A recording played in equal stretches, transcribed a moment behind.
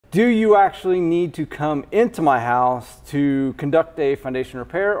Do you actually need to come into my house to conduct a foundation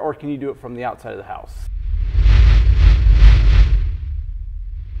repair, or can you do it from the outside of the house?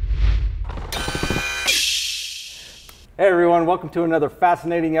 Hey everyone, welcome to another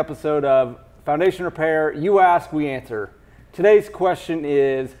fascinating episode of Foundation Repair. You ask, we answer. Today's question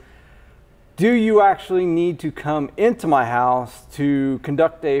is, do you actually need to come into my house to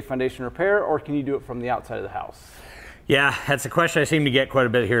conduct a foundation repair, or can you do it from the outside of the house? Yeah, that's a question I seem to get quite a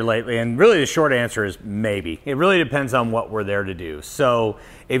bit here lately, and really the short answer is maybe. It really depends on what we're there to do. So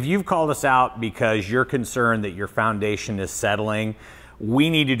if you've called us out because you're concerned that your foundation is settling, we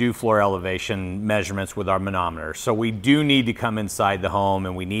need to do floor elevation measurements with our manometer. So we do need to come inside the home,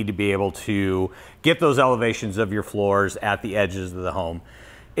 and we need to be able to get those elevations of your floors at the edges of the home.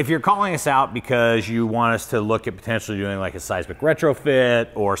 If you're calling us out because you want us to look at potentially doing like a seismic retrofit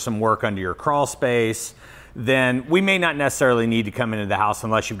or some work under your crawl space, then we may not necessarily need to come into the house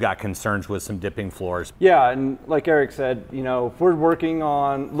unless you've got concerns with some dipping floors. Yeah, and like Eric said, you know, if we're working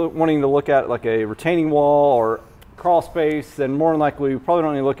on wanting to look at like a retaining wall or crawl space, then more than likely we probably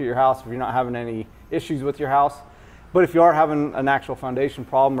don't need to look at your house if you're not having any issues with your house. But if you are having an actual foundation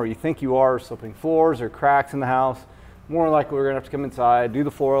problem, or you think you are slipping floors or cracks in the house, more than likely we're gonna have to come inside, do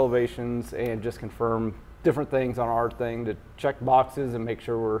the floor elevations, and just confirm different things on our thing to check boxes and make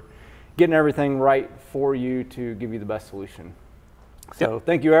sure we're getting everything right for you to give you the best solution. So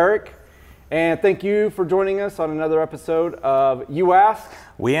Thank you, Eric. And thank you for joining us on another episode of You Ask,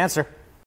 We Answer.